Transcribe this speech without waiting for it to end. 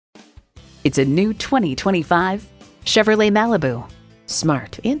It's a new 2025 Chevrolet Malibu.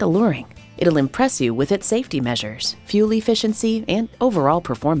 Smart and alluring, it'll impress you with its safety measures, fuel efficiency, and overall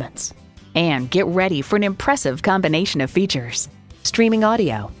performance. And get ready for an impressive combination of features: streaming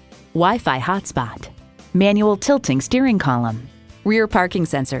audio, Wi-Fi hotspot, manual tilting steering column, rear parking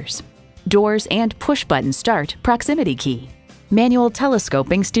sensors, doors and push-button start proximity key, manual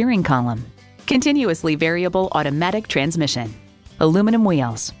telescoping steering column, continuously variable automatic transmission, aluminum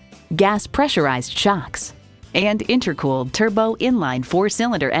wheels, gas pressurized shocks, and intercooled turbo inline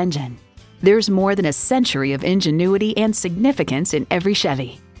 4-cylinder engine. There's more than a century of ingenuity and significance in every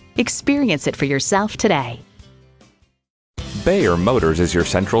Chevy. Experience it for yourself today. Bayer Motors is your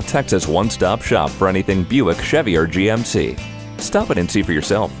Central Texas one-stop shop for anything Buick, Chevy, or GMC. Stop it and see for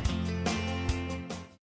yourself.